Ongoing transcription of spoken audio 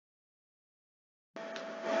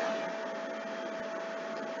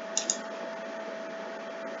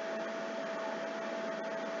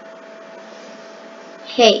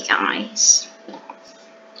Hey guys,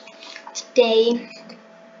 today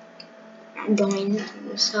I'm going to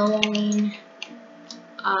soloing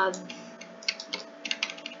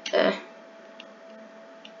the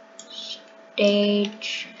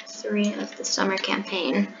stage 3 of the summer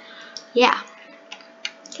campaign. Yeah.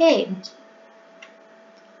 Okay.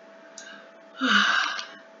 Oh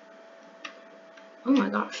my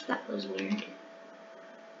gosh, that was weird.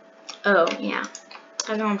 Oh yeah,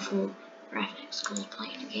 I've gone full graphics because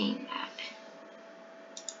playing a game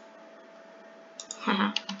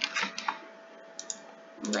that.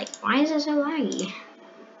 Like, why is it so laggy?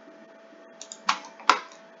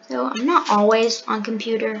 So I'm not always on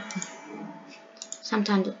computer.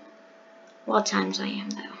 Sometimes, a lot of times I am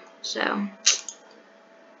though. So I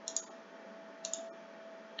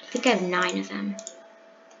think I have 9 of them.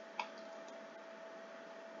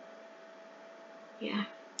 Yeah.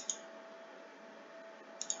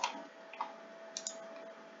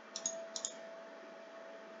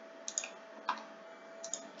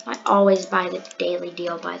 I always buy the daily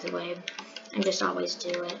deal, by the way. I just always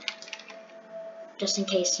do it. Just in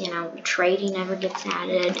case, you know, trading never gets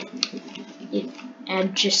added. You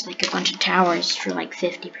add just like a bunch of towers for like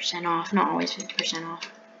 50% off. Not always 50%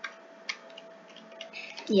 off.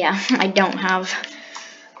 Yeah, I don't have.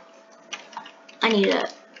 I need to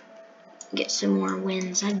get some more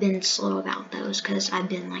wins. I've been slow about those because I've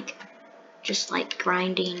been like, just like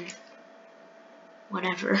grinding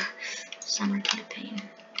whatever summer campaign.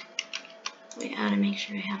 Wait, I gotta make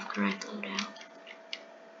sure I have correct loadout.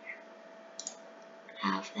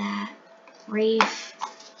 Have that. Reef,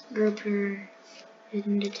 grouper,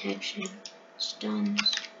 hidden detection, stuns.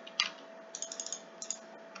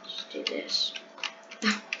 Let's do this.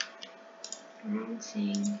 Wrong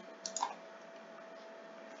thing.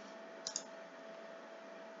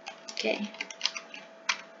 Okay.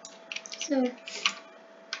 So,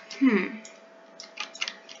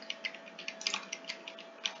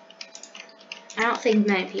 I don't think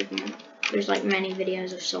many people, there's like many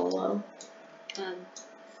videos of solo.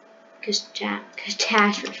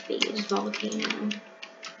 Catastrophe is volcano.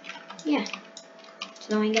 Yeah.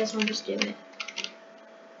 So I guess I'll just do it.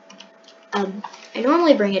 I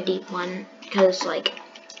normally bring a deep one because like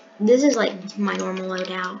this is like my normal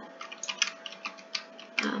loadout.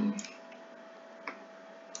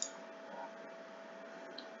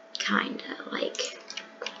 Kinda like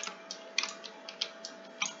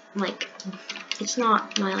it's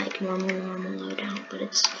not my like normal loadout, but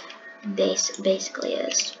it's basically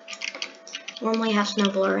is. Normally I have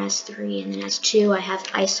Snowblower S3, and then S2 I have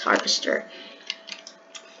Ice Harvester.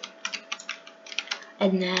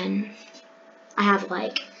 And then I have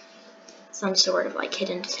like some sort of like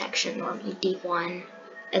hidden detection, normally deep 1,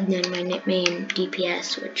 and then my main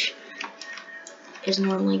DPS, which is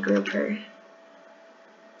normally grouper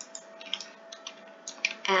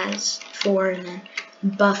as 4, and then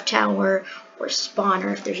buff tower or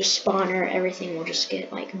spawner. If there's a spawner, everything will just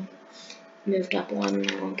get like moved up 1,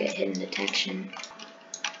 and I won't get hidden detection.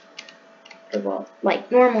 Or, well,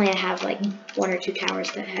 like normally I have like 1 or 2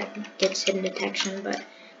 towers that gets hidden detection, but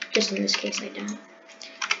just in this case I don't.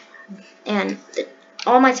 And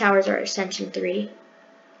all my towers are Ascension 3,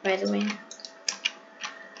 by the way.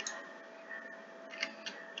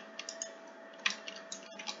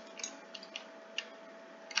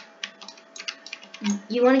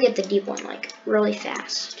 You want to get the deep one like really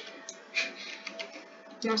fast.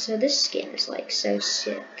 And also this skin is like so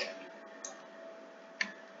sick.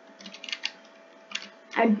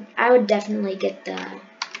 I would definitely get the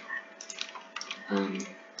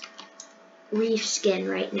Reef skin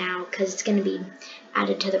right now because it's going to be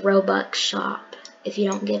added to the Robux shop if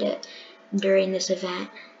you don't get it during this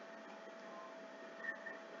event.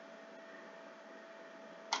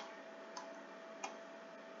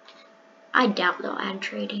 I doubt they'll add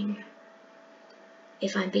trading,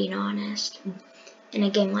 if I'm being honest. In a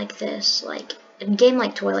game like this, like a game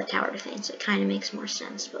like Toilet Tower Defense, it kind of makes more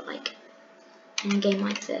sense, but like in a game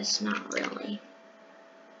like this, not really.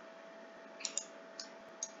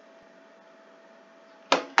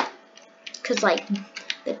 Cause like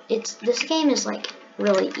this game is like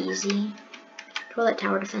really easy. Toilet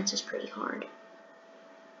Tower Defense is pretty hard.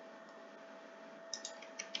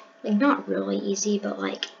 Like not really easy, but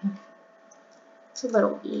like it's a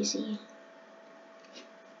little easy.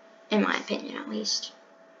 In my opinion, at least.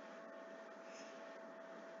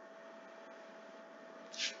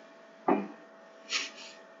 Oh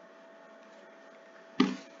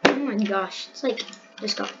my gosh, it's like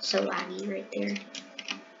just got so laggy right there.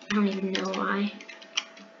 I don't even know why.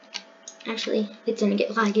 Actually, it didn't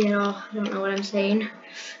get laggy at all. I don't know what I'm saying.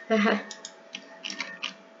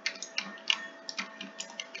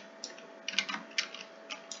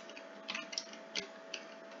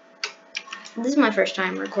 This is my first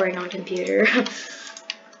time recording on computer.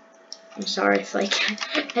 I'm sorry if like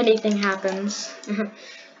anything happens.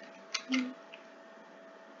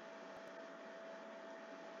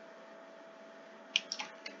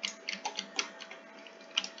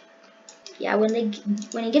 Yeah, when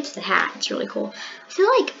he gets the hat, it's really cool. I feel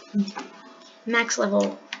like max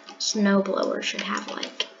level snowblower should have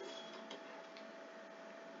like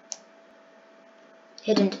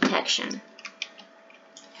hidden detection,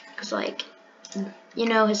 cause like, you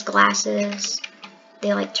know, his glasses,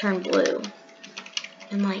 they like turn blue,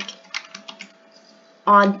 and like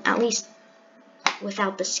odd, at least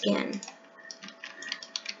without the skin.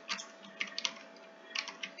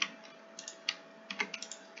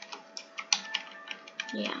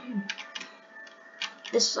 Yeah,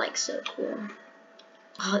 this is like so cool.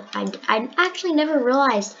 Oh, I actually never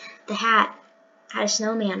realized the hat had a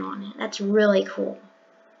snowman on it. That's really cool.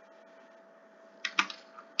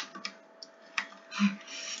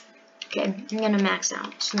 Okay, I'm gonna max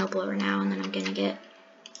out snowblower now, and then I'm gonna get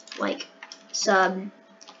like sub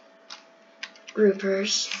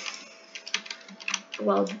groupers.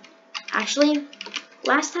 Well, actually,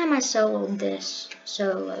 last time I soloed this,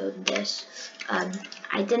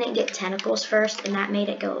 I didn't get tentacles first, and that made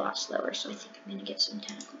it go a lot slower. So I think I'm gonna get some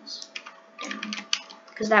tentacles down,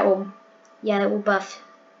 because that will buff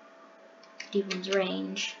D1's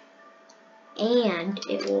range, and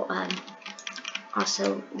it will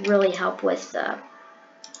also really help with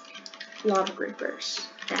lava groupers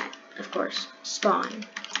that, of course, spawn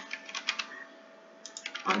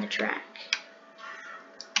on the track.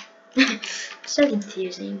 So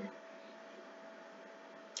confusing.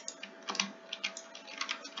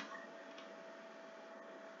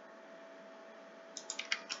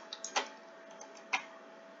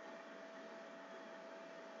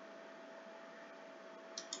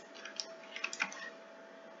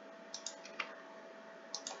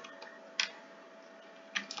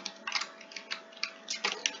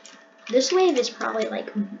 This wave is probably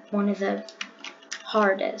like one of the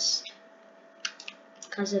hardest,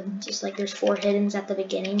 because of just like there's 4 hiddens at the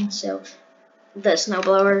beginning, so the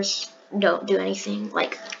snowblowers don't do anything.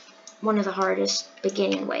 Like one of the hardest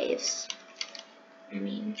beginning waves. I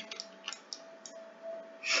mean,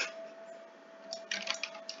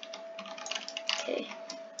 okay,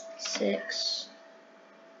 6.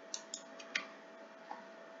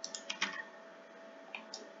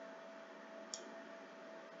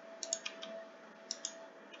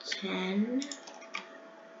 10.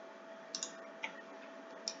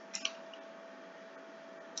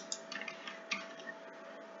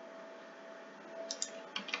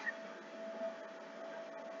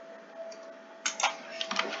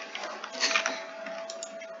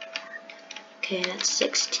 Okay, that's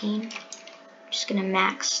 16. Just gonna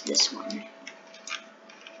max this one.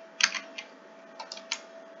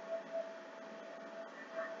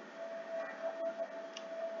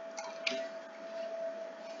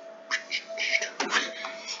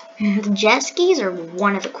 The jet skis are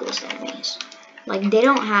one of the coolest enemies. Like, they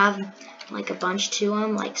don't have like a bunch to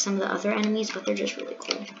them like some of the other enemies, but they're just really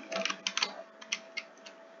cool.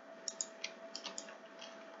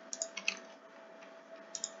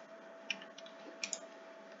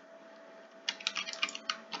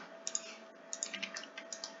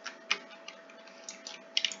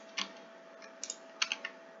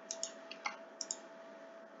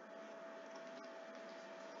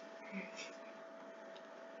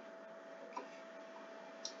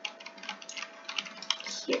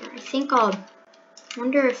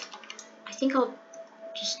 Here, I think I'll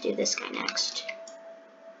just do this guy next.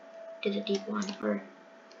 Do the deep one, or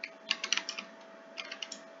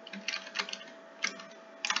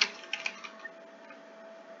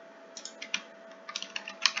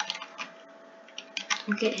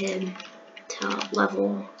I'll get him to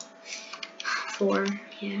level 4,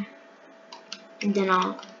 yeah. And then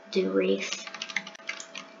I'll do Wreath.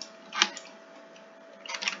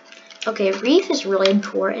 Okay, Wreath is really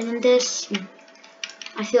important in this.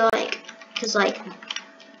 I feel like, because like,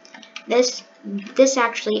 this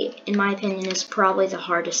actually, in my opinion, is probably the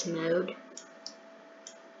hardest mode.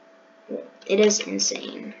 It is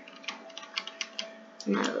insane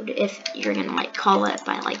mode, if you're gonna like call it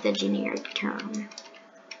by like the generic term,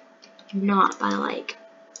 not by like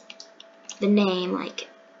the name, like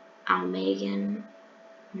Malgan,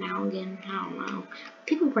 I don't know.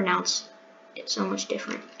 People pronounce it so much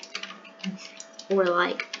different. Or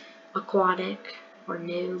like aquatic or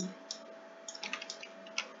noob.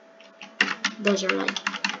 Those are like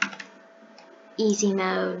easy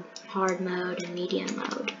mode, hard mode, and medium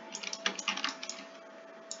mode.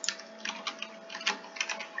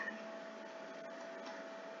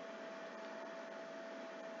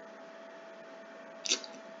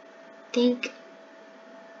 think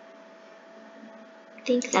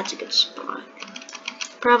that's a good spot.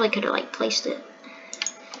 Probably could have like placed it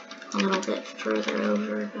a little bit further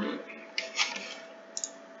over, but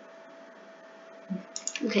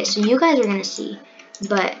okay, so you guys are gonna see,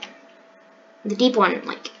 but the deep one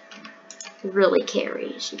like really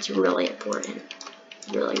carries. It's really important.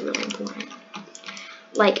 Really important.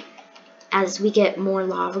 Like, as we get more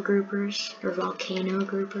lava groupers or volcano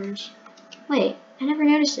groupers. Wait, I never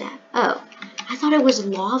noticed that. Oh, I thought it was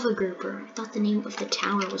lava grouper. I thought the name of the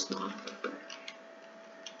tower was lava grouper.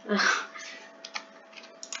 Ugh.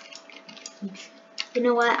 You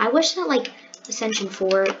know what? I wish that like Ascension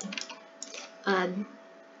 4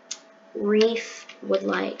 Reef would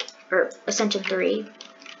like, or Ascension 3,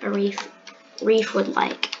 a Reef would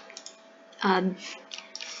like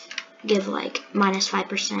give like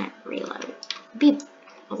 -5% reload. It'd be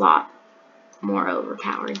a lot more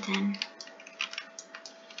overpowered then.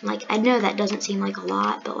 Like, I know that doesn't seem like a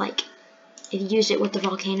lot, but like if you use it with the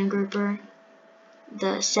volcano grouper,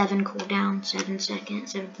 the 7 cooldown, 7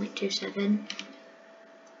 seconds, 7.27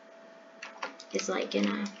 is like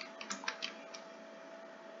gonna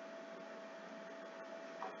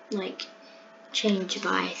like change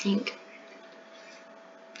by, I think,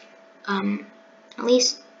 at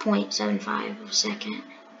least 0.75 of a second,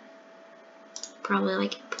 probably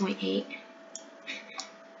like 0.8.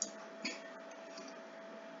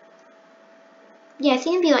 Yeah, I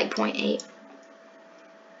think it'd be like 0.8.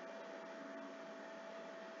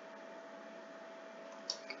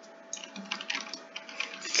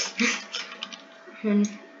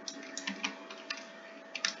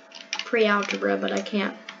 Pre-algebra, but I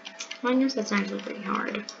can't. Well, I guess that's actually pretty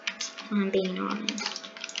hard, if I'm being honest.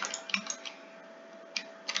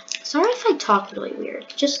 Sorry if I talk really weird.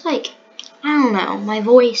 Just like, I don't know, my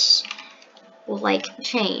voice will like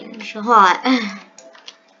change a lot.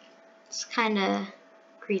 It's kind of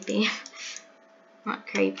creepy. Not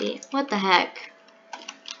creepy. What the heck?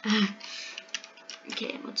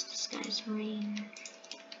 Okay, what's this guy's range?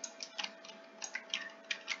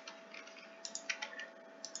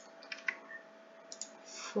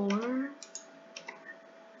 Four.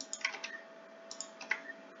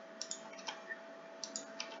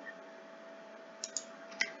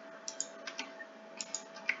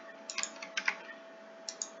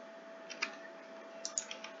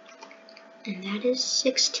 And that is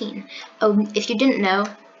 16. Oh, if you didn't know,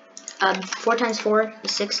 4 times 4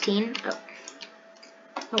 is 16. Oh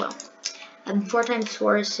well. 4 times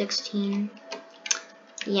 4 is 16.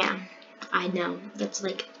 Yeah, I know. That's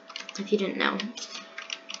like, if you didn't know.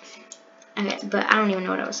 Okay, but I don't even know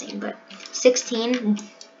what I was saying. But 16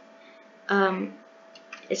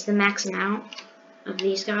 is the max amount of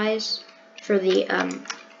these guys for the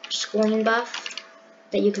schooling buff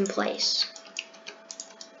that you can place.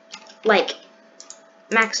 Like,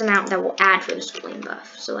 max amount that will add for the schooling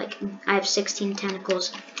buff. So like, I have 16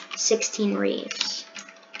 tentacles, 16 reefs.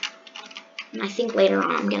 And I think later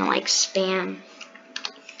on I'm gonna like spam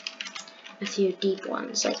a few deep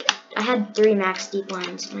ones. Like, I had 3 max deep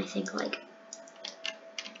ones, and I think like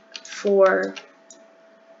 4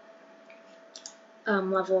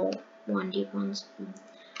 level 1 deep ones.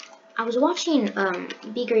 I was watching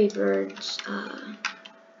Bird's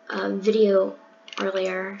video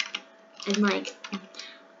earlier, and like,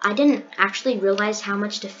 I didn't actually realize how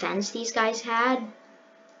much defense these guys had,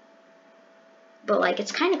 but like,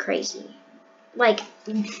 it's kind of crazy. Like,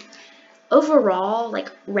 overall,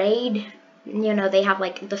 like, raid, you know, they have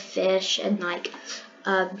like the fish, and like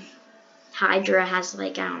Hydra has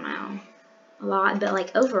like, I don't know, a lot, but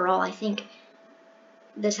like overall I think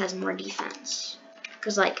this has more defense,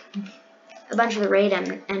 because like a bunch of the raid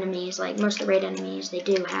enemies, like most of the raid enemies, they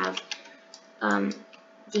do have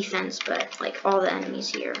defense, but like all the enemies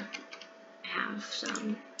here have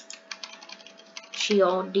some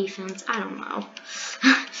shield defense. I don't know.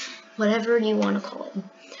 Whatever you want to call it.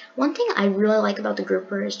 One thing I really like about the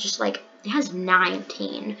grouper is just like, it has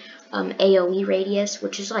 19 AoE radius,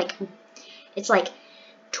 which is like, it's like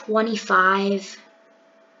 25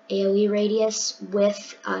 AoE radius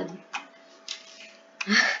with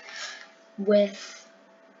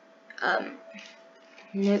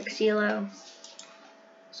nuke silo.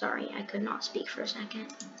 Sorry, I could not speak for a second.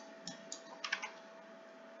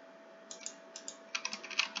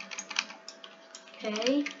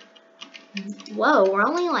 Okay. Whoa, we're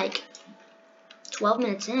only like 12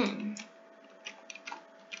 minutes in.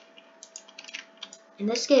 And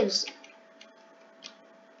this gives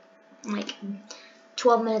like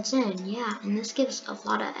 12 minutes in, yeah, and this gives a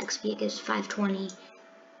lot of XP. It gives 520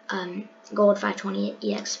 gold, 520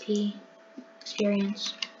 EXP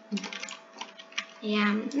experience.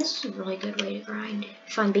 Yeah, this is a really good way to grind,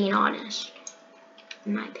 if I'm being honest.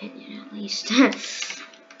 In my opinion, at least. I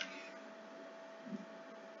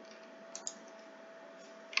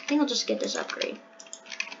think I'll just get this upgrade.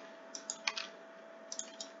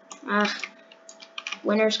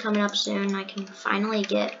 Winter's coming up soon. I can finally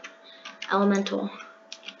get Elemental.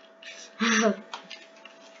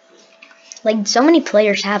 Like, so many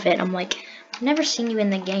players have it. I'm like, I've never seen you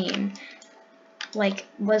in the game. Like,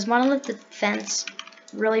 was Monolith Defense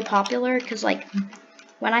really popular? Because, like,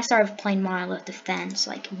 when I started playing Monolith Defense,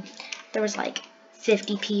 like, there was, like,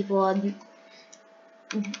 50 people,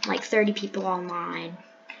 like, 30 people online,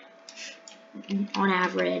 on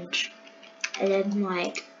average. And then,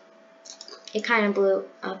 like, it kind of blew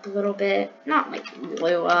up a little bit. Not, like,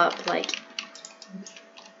 blew up, like,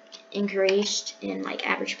 increased in, like,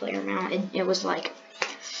 average player amount. It was, like,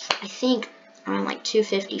 I think around, like,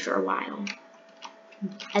 250 for a while.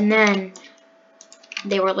 And then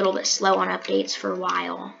they were a little bit slow on updates for a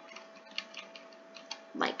while.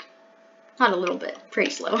 Like, not a little bit, pretty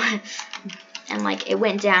slow. And, like, it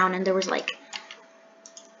went down and there was, like,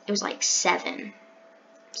 it was, like, 7. I'm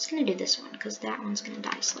just gonna do this one because that one's gonna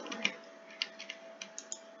die slower.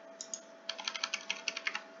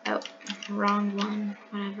 Oh, wrong one,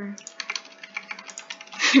 whatever.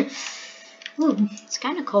 Ooh, it's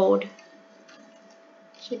kind of cold.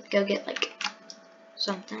 Should go get, like,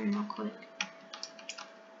 something real quick.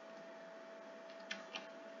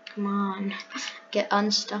 Come on, get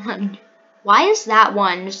unstunned. Why is that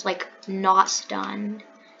one just, like, not stunned?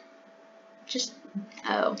 Just,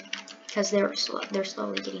 oh, because they're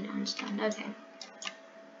slowly getting unstunned. Okay.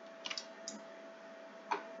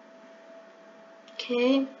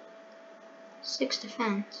 Okay. 6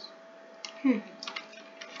 defense. I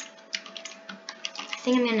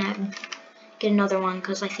think I'm gonna get another one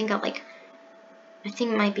because I think it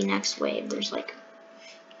might be next wave. There's, like,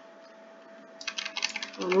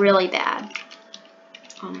 really bad.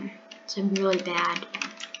 It's really bad.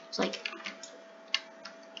 It's like,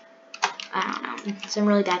 I don't know, some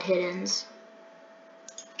really bad hit-ins.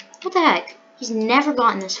 What the heck? He's never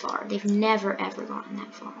gotten this far. They've never ever gotten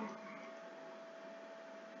that far.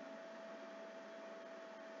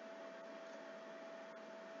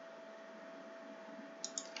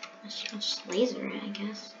 Let's just laser it, I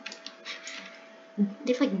guess.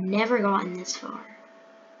 They've, like, never gotten this far.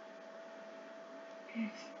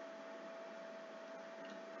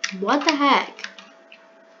 What the heck?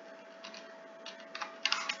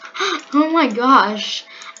 Oh my gosh.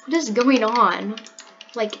 What is going on?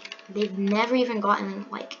 Like, they've never even gotten,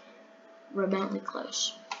 like, remotely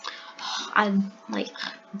close. I'm, like,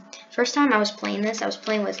 first time I was playing this, I was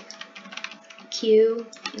playing with Q.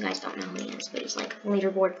 You guys don't know who he is, but he's, like, a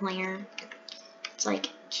leaderboard player. It's, like,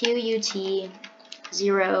 QUT0ROI.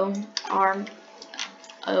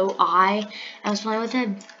 I was playing with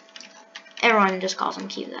him. Everyone just calls him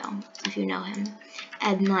Q, though, if you know him.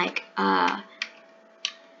 And, like,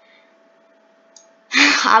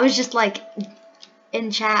 I was just, like, in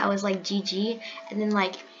chat, I was like, GG, and then,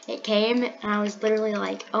 like, it came, and I was literally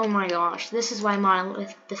like, oh my gosh, this is why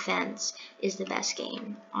Monolith Defense is the best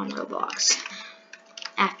game on Roblox.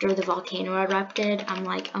 After the volcano erupted, I'm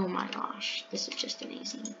like, oh my gosh, this is just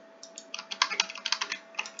amazing.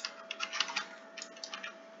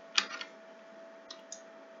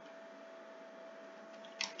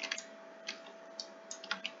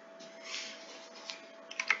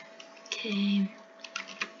 Okay.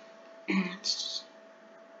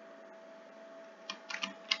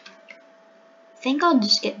 I think I'll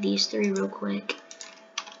just get these 3 real quick.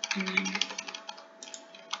 And then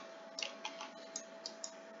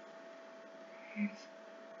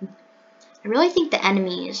I really think the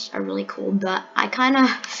enemies are really cool, but I kind of,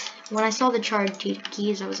 when I saw the charged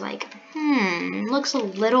keys, I was like, looks a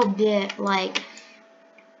little bit like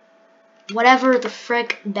whatever the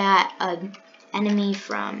frick that enemy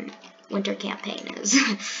from Winter Campaign is.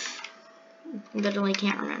 Literally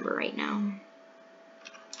can't remember right now.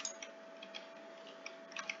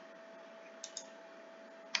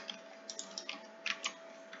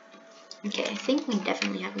 Okay, I think we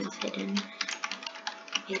definitely have enough hidden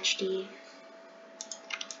HD.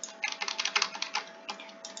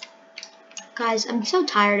 Guys, I'm so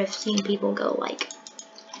tired of seeing people go like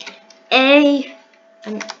A,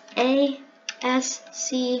 S,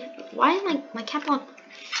 C. Why am my cap lock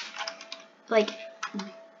like,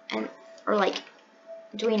 or like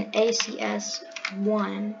doing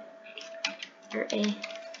ACS1 or A,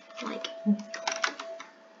 like, and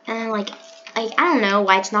then like I don't know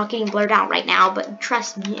why it's not getting blurred out right now, but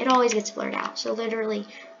trust me, it always gets blurred out. So literally,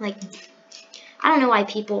 like, I don't know why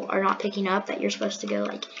people are not picking up that you're supposed to go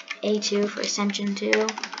like A2 for Ascension 2,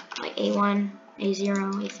 like A1,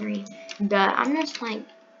 A0, A3. But I'm just like,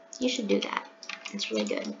 you should do that. It's really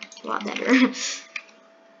good. A lot better.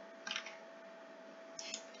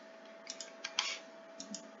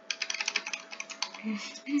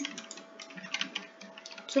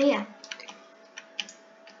 So yeah.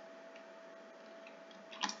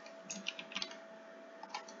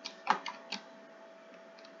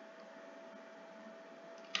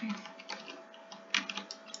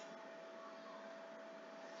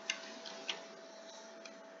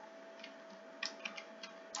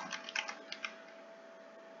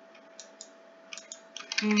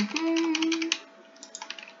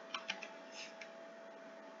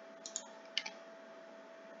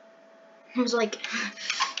 I was like,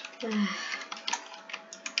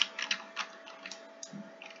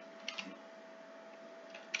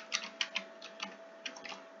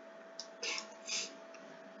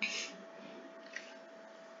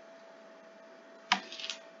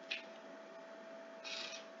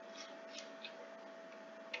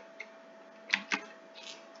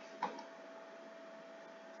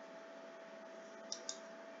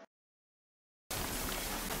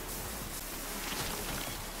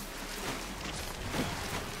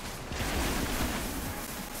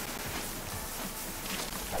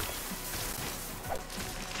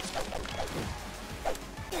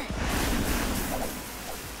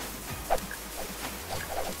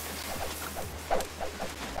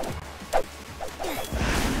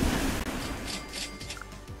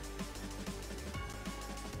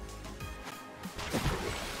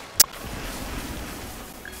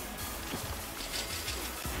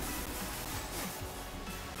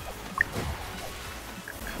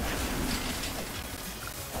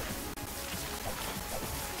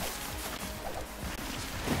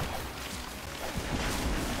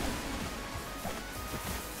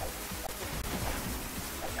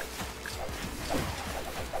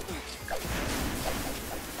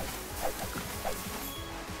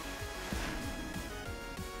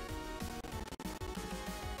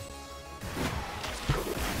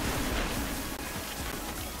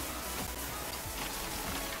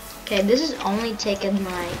 okay, this has only taken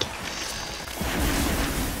like,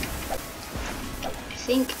 I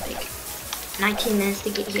think like 19 minutes to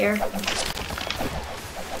get here.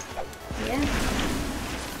 Yeah,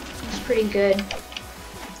 it's pretty good.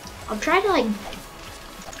 I'll try to like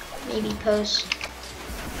maybe post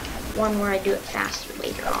one where I do it faster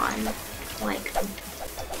later on. Like,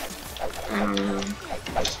 I don't know.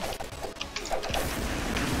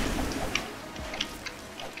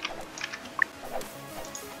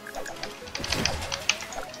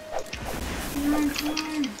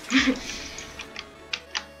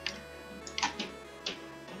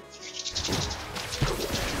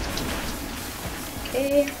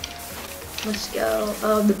 Okay, let's go.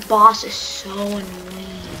 Oh, the boss is so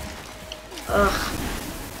annoying. Ugh.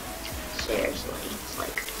 Seriously, it's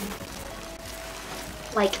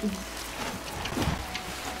like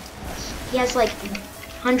he has like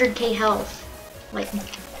 100k health, like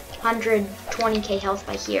 120k health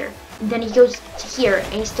by here. And then he goes to here,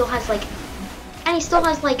 and he still has like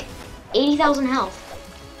 80,000 health.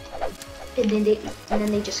 And then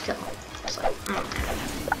they just kill him. It's like, I don't know.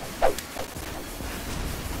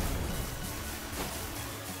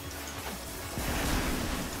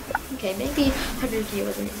 Okay, maybe 100k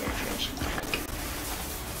was an exaggeration. Like,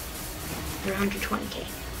 or 120k.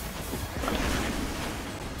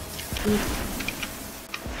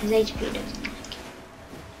 His HP doesn't like.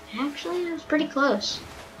 Actually, it was pretty close.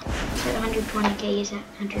 It's at 120k, he's at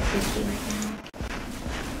 150 right now.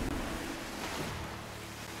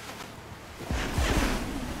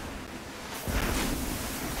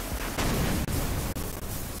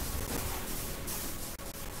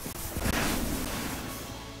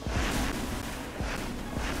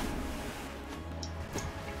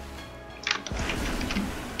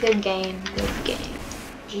 Good game, good game.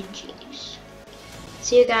 GG's.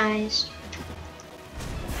 See you guys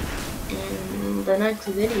in the next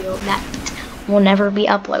video that will never be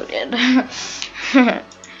uploaded.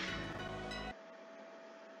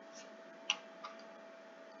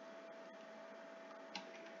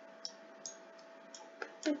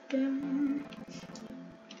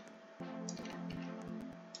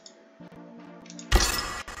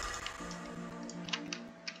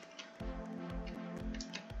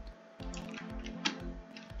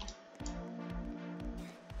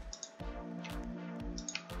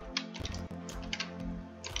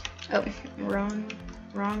 Oh,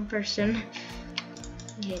 wrong person.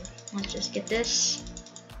 Okay, let's just get this.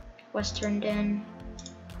 West turned in.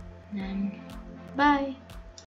 And then, bye.